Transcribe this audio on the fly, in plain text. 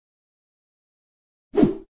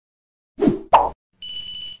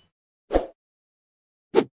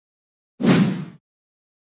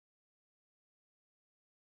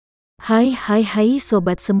Hai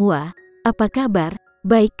sobat semua, apa kabar?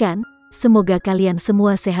 Baik kan? Semoga kalian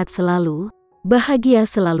semua sehat selalu, bahagia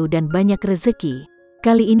selalu dan banyak rezeki.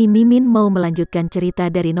 Kali ini Mimin mau melanjutkan cerita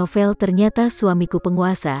dari novel Ternyata Suamiku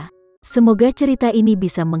Penguasa. Semoga cerita ini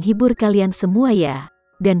bisa menghibur kalian semua ya,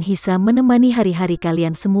 dan bisa menemani hari-hari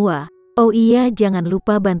kalian semua. Oh iya, jangan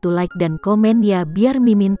lupa bantu like dan komen ya biar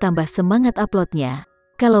Mimin tambah semangat uploadnya.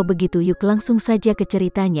 Kalau begitu yuk langsung saja ke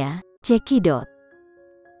ceritanya, cekidot.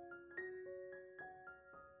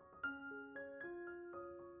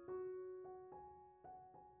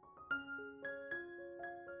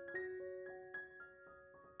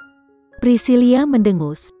 Prisilia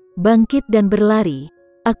mendengus, bangkit dan berlari.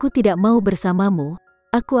 Aku tidak mau bersamamu,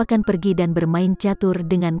 aku akan pergi dan bermain catur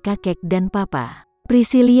dengan kakek dan papa.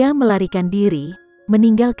 Prisilia melarikan diri,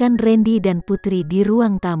 meninggalkan Randy dan Putri di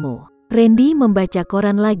ruang tamu. Randy membaca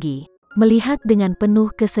koran lagi, melihat dengan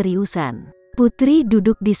penuh keseriusan. Putri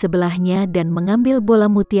duduk di sebelahnya dan mengambil bola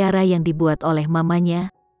mutiara yang dibuat oleh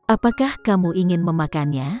mamanya. Apakah kamu ingin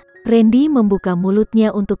memakannya? Randy membuka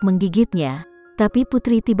mulutnya untuk menggigitnya, tapi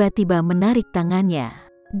Putri tiba-tiba menarik tangannya.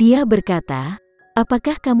 Dia berkata,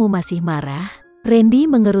 "Apakah kamu masih marah?" Randy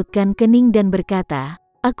mengerutkan kening dan berkata,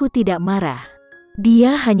 "Aku tidak marah."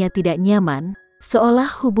 Dia hanya tidak nyaman, seolah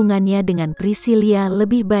hubungannya dengan Prisilia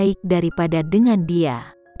lebih baik daripada dengan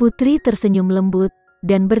dia. Putri tersenyum lembut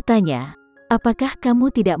dan bertanya, "Apakah kamu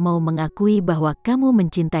tidak mau mengakui bahwa kamu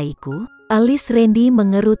mencintaiku?" Alis Randy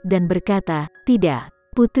mengerut dan berkata,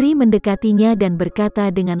 "Tidak." Putri mendekatinya dan berkata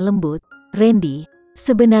dengan lembut, "Randy,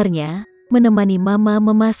 sebenarnya, menemani mama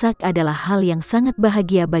memasak adalah hal yang sangat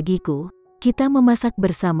bahagia bagiku. Kita memasak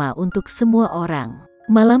bersama untuk semua orang.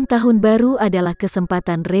 Malam tahun baru adalah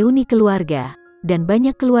kesempatan reuni keluarga, dan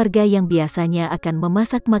banyak keluarga yang biasanya akan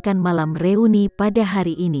memasak makan malam reuni pada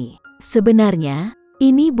hari ini. Sebenarnya,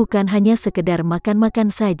 ini bukan hanya sekedar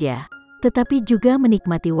makan-makan saja, tetapi juga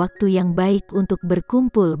menikmati waktu yang baik untuk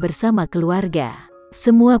berkumpul bersama keluarga.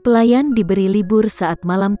 Semua pelayan diberi libur saat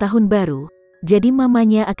malam tahun baru, jadi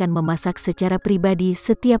mamanya akan memasak secara pribadi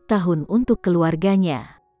setiap tahun untuk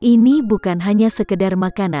keluarganya. Ini bukan hanya sekedar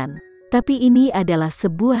makanan, tapi ini adalah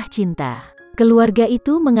sebuah cinta. Keluarga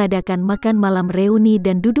itu mengadakan makan malam reuni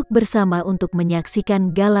dan duduk bersama untuk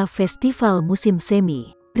menyaksikan gala festival musim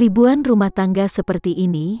semi. Ribuan rumah tangga seperti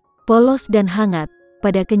ini, polos dan hangat,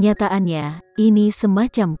 pada kenyataannya, ini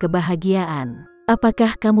semacam kebahagiaan.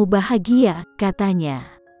 "Apakah kamu bahagia?" katanya.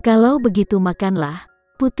 "Kalau begitu makanlah."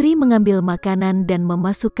 Putri mengambil makanan dan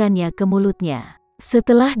memasukkannya ke mulutnya.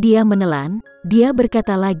 Setelah dia menelan, dia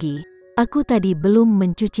berkata lagi, "Aku tadi belum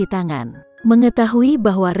mencuci tangan." Mengetahui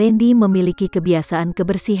bahwa Randy memiliki kebiasaan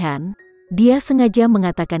kebersihan, dia sengaja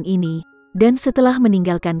mengatakan ini, dan setelah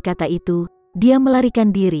meninggalkan kata itu, dia melarikan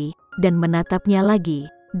diri, dan menatapnya lagi,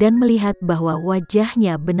 dan melihat bahwa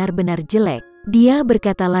wajahnya benar-benar jelek. Dia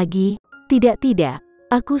berkata lagi, Tidak,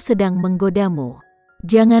 aku sedang menggodamu.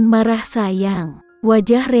 Jangan marah sayang."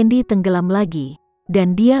 Wajah Randy tenggelam lagi,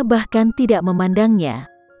 dan dia bahkan tidak memandangnya,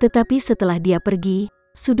 tetapi setelah dia pergi,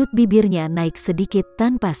 sudut bibirnya naik sedikit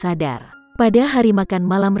tanpa sadar. Pada hari makan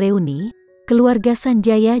malam reuni, keluarga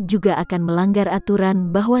Sanjaya juga akan melanggar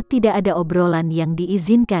aturan bahwa tidak ada obrolan yang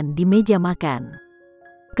diizinkan di meja makan.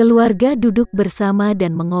 Keluarga duduk bersama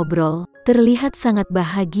dan mengobrol, terlihat sangat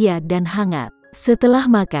bahagia dan hangat. Setelah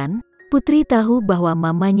makan, Putri tahu bahwa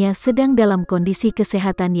mamanya sedang dalam kondisi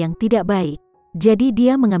kesehatan yang tidak baik, jadi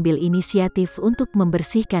dia mengambil inisiatif untuk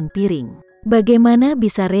membersihkan piring. Bagaimana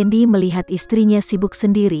bisa Randy melihat istrinya sibuk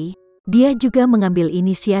sendiri? Dia juga mengambil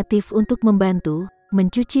inisiatif untuk membantu,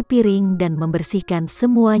 mencuci piring dan membersihkan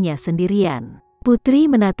semuanya sendirian.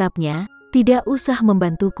 Putri menatapnya, "Tidak usah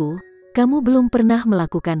membantuku, kamu belum pernah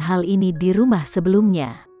melakukan hal ini di rumah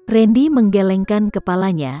sebelumnya." Randy menggelengkan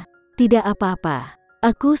kepalanya, "Tidak apa-apa.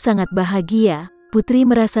 Aku sangat bahagia." Putri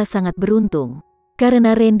merasa sangat beruntung,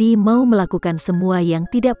 karena Randy mau melakukan semua yang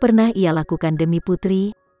tidak pernah ia lakukan demi Putri,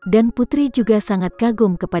 dan Putri juga sangat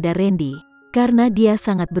kagum kepada Randy, karena dia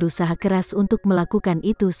sangat berusaha keras untuk melakukan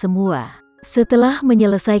itu semua. Setelah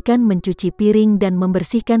menyelesaikan mencuci piring dan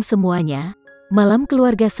membersihkan semuanya, malam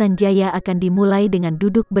keluarga Sanjaya akan dimulai dengan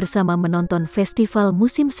duduk bersama menonton festival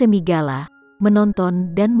musim semi gala,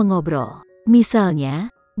 menonton dan mengobrol. Misalnya,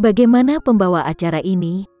 bagaimana pembawa acara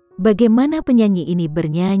ini, bagaimana penyanyi ini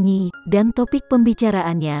bernyanyi, dan topik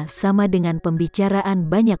pembicaraannya sama dengan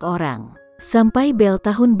pembicaraan banyak orang. Sampai bel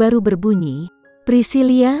tahun baru berbunyi,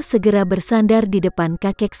 Prisilia segera bersandar di depan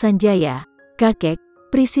kakek Sanjaya. "Kakek,"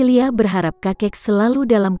 Prisilia berharap kakek selalu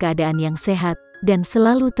dalam keadaan yang sehat, dan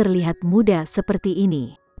selalu terlihat muda seperti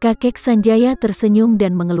ini. Kakek Sanjaya tersenyum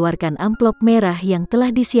dan mengeluarkan amplop merah yang telah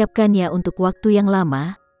disiapkannya untuk waktu yang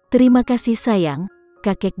lama. "Terima kasih sayang,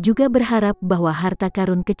 kakek juga berharap bahwa harta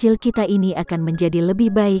karun kecil kita ini akan menjadi lebih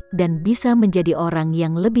baik dan bisa menjadi orang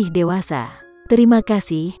yang lebih dewasa. Terima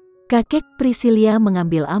kasih, kakek. Prisilia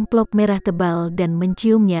mengambil amplop merah tebal dan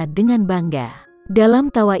menciumnya dengan bangga. Dalam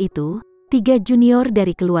tawa itu, 3 junior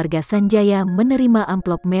dari keluarga Sanjaya menerima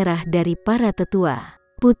amplop merah dari para tetua.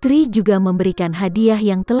 Putri juga memberikan hadiah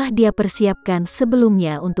yang telah dia persiapkan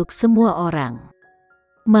sebelumnya untuk semua orang.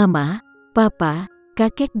 Mama, Papa,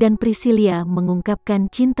 kakek dan Prisilia mengungkapkan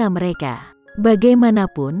cinta mereka.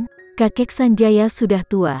 Bagaimanapun, kakek Sanjaya sudah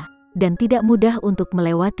tua dan tidak mudah untuk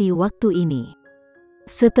melewati waktu ini.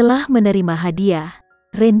 Setelah menerima hadiah,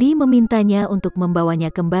 Randy memintanya untuk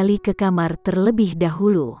membawanya kembali ke kamar terlebih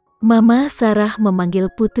dahulu. Mama Sarah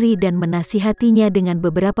memanggil Putri dan menasihatinya dengan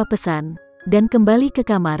beberapa pesan, dan kembali ke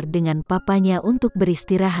kamar dengan papanya untuk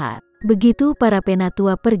beristirahat. Begitu para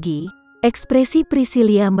penatua pergi, ekspresi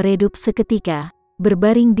Prisilia meredup seketika,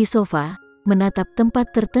 berbaring di sofa, menatap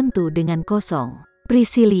tempat tertentu dengan kosong.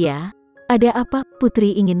 Prisilia, ada apa?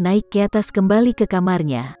 Putri ingin naik ke atas kembali ke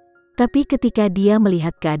kamarnya. Tapi ketika dia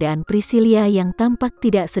melihat keadaan Prisilia yang tampak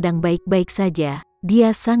tidak sedang baik-baik saja, dia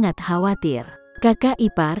sangat khawatir. Kakak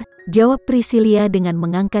ipar, jawab Prisilia dengan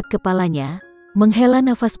mengangkat kepalanya, menghela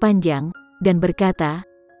nafas panjang, dan berkata,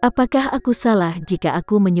 apakah aku salah jika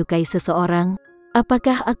aku menyukai seseorang?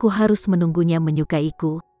 Apakah aku harus menunggunya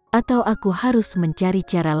menyukaiku? Atau aku harus mencari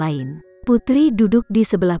cara lain? Putri duduk di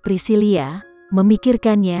sebelah Prisilia,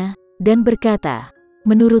 memikirkannya, dan berkata,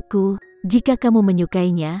 menurutku, jika kamu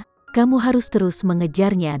menyukainya, kamu harus terus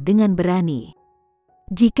mengejarnya dengan berani.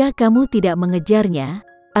 Jika kamu tidak mengejarnya,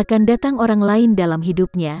 akan datang orang lain dalam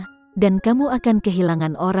hidupnya, dan kamu akan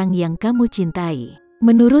kehilangan orang yang kamu cintai.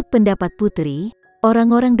 Menurut pendapat Putri,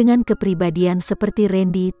 orang-orang dengan kepribadian seperti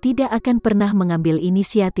Randy tidak akan pernah mengambil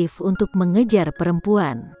inisiatif untuk mengejar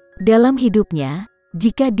perempuan. Dalam hidupnya,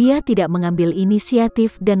 jika dia tidak mengambil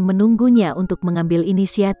inisiatif dan menunggunya untuk mengambil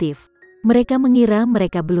inisiatif, mereka mengira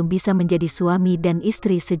mereka belum bisa menjadi suami dan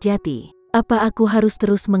istri sejati. Apa aku harus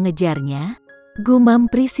terus mengejarnya? Gumam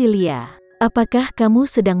Prisilia. Apakah kamu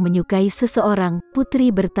sedang menyukai seseorang? Putri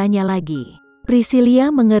bertanya lagi. Prisilia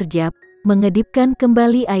mengerjap, mengedipkan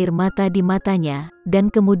kembali air mata di matanya, dan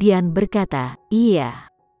kemudian berkata, iya.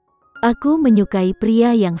 Aku menyukai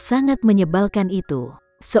pria yang sangat menyebalkan itu.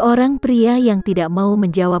 Seorang pria yang tidak mau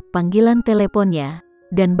menjawab panggilan teleponnya,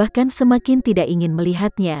 dan bahkan semakin tidak ingin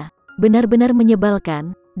melihatnya, benar-benar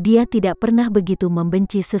menyebalkan. Dia tidak pernah begitu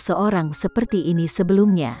membenci seseorang seperti ini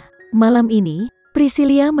sebelumnya. Malam ini,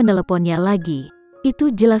 Prisilia meneleponnya lagi.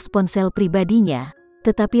 Itu jelas ponsel pribadinya,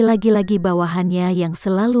 tetapi lagi-lagi bawahannya yang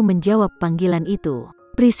selalu menjawab panggilan itu.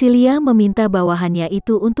 Prisilia meminta bawahannya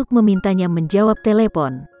itu untuk memintanya menjawab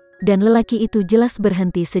telepon, dan lelaki itu jelas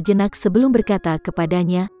berhenti sejenak sebelum berkata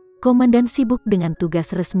kepadanya, komandan sibuk dengan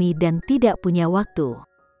tugas resmi dan tidak punya waktu.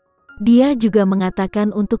 Dia juga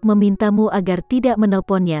mengatakan untuk memintamu agar tidak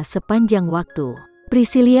menelponnya sepanjang waktu.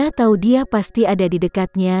 Prisilia tahu dia pasti ada di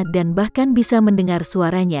dekatnya dan bahkan bisa mendengar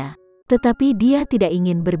suaranya, tetapi dia tidak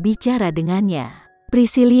ingin berbicara dengannya.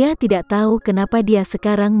 Prisilia tidak tahu kenapa dia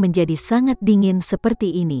sekarang menjadi sangat dingin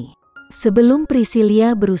seperti ini. Sebelum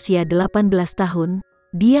Prisilia berusia 18 tahun,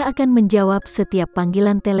 dia akan menjawab setiap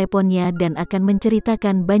panggilan teleponnya dan akan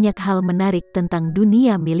menceritakan banyak hal menarik tentang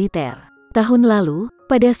dunia militer. Tahun lalu,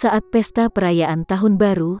 pada saat pesta perayaan Tahun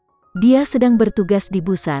Baru, dia sedang bertugas di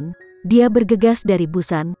Busan. Dia bergegas dari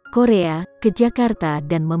Busan, Korea, ke Jakarta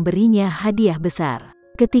dan memberinya hadiah besar.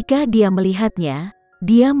 Ketika dia melihatnya,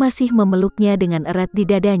 dia masih memeluknya dengan erat di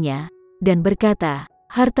dadanya, dan berkata,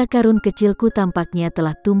 harta karun kecilku tampaknya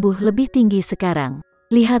telah tumbuh lebih tinggi sekarang.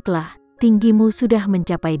 Lihatlah, tinggimu sudah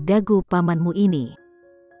mencapai dagu pamanmu ini.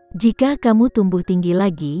 Jika kamu tumbuh tinggi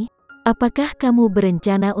lagi, apakah kamu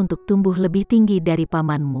berencana untuk tumbuh lebih tinggi dari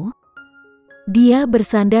pamanmu? Dia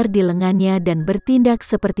bersandar di lengannya dan bertindak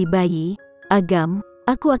seperti bayi. Agam,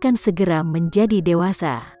 aku akan segera menjadi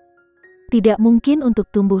dewasa. Tidak mungkin untuk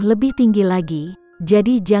tumbuh lebih tinggi lagi.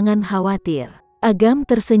 Jadi jangan khawatir. Agam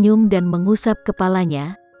tersenyum dan mengusap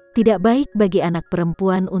kepalanya. Tidak baik bagi anak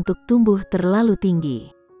perempuan untuk tumbuh terlalu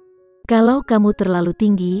tinggi. Kalau kamu terlalu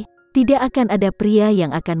tinggi, tidak akan ada pria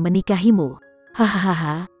yang akan menikahimu.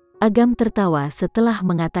 Hahaha. Agam tertawa setelah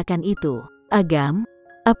mengatakan itu. Agam,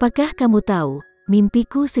 apakah kamu tahu,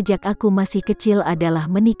 mimpiku sejak aku masih kecil adalah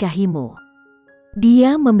menikahimu.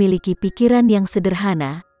 Dia memiliki pikiran yang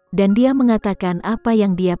sederhana, dan dia mengatakan apa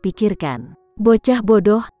yang dia pikirkan. Bocah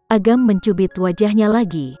bodoh, Agam mencubit wajahnya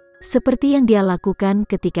lagi, seperti yang dia lakukan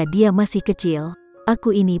ketika dia masih kecil.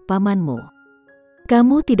 Aku ini pamanmu.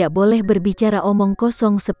 Kamu tidak boleh berbicara omong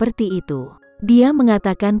kosong seperti itu. Dia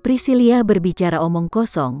mengatakan Prisilia berbicara omong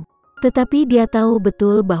kosong, tetapi dia tahu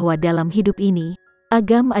betul bahwa dalam hidup ini,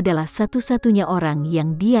 Agam adalah satu-satunya orang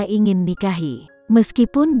yang dia ingin nikahi.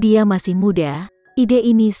 Meskipun dia masih muda, ide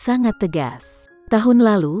ini sangat tegas. Tahun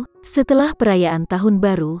lalu, setelah perayaan Tahun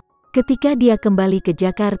Baru, ketika dia kembali ke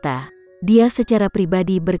Jakarta, dia secara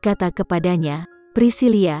pribadi berkata kepadanya,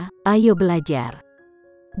 "Prisilia, ayo belajar.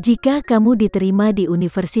 Jika kamu diterima di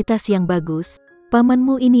universitas yang bagus,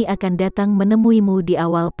 pamanmu ini akan datang menemuimu di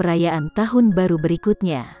awal perayaan Tahun Baru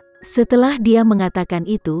berikutnya." Setelah dia mengatakan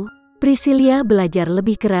itu, Prisilia belajar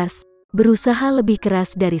lebih keras, berusaha lebih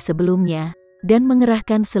keras dari sebelumnya, dan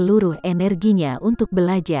mengerahkan seluruh energinya untuk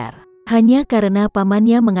belajar. Hanya karena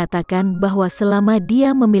pamannya mengatakan bahwa selama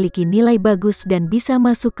dia memiliki nilai bagus dan bisa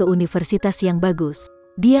masuk ke universitas yang bagus,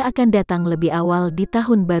 dia akan datang lebih awal di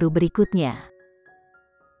Tahun Baru berikutnya.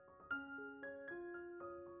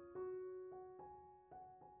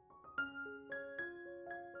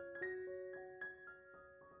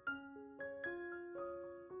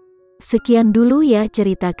 Sekian dulu ya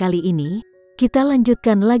cerita kali ini. Kita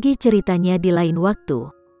lanjutkan lagi ceritanya di lain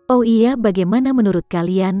waktu. Oh iya, bagaimana menurut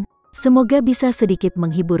kalian? Semoga bisa sedikit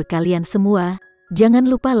menghibur kalian semua.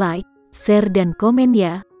 Jangan lupa like, share dan komen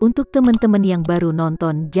ya. Untuk teman-teman yang baru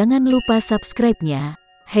nonton, jangan lupa subscribe-nya.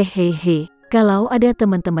 Hehehe. Kalau ada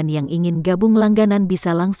teman-teman yang ingin gabung langganan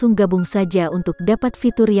bisa langsung gabung saja untuk dapat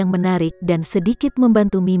fitur yang menarik dan sedikit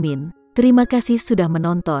membantu Mimin. Terima kasih sudah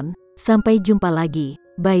menonton. Sampai jumpa lagi.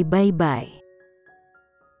 Bye bye bye.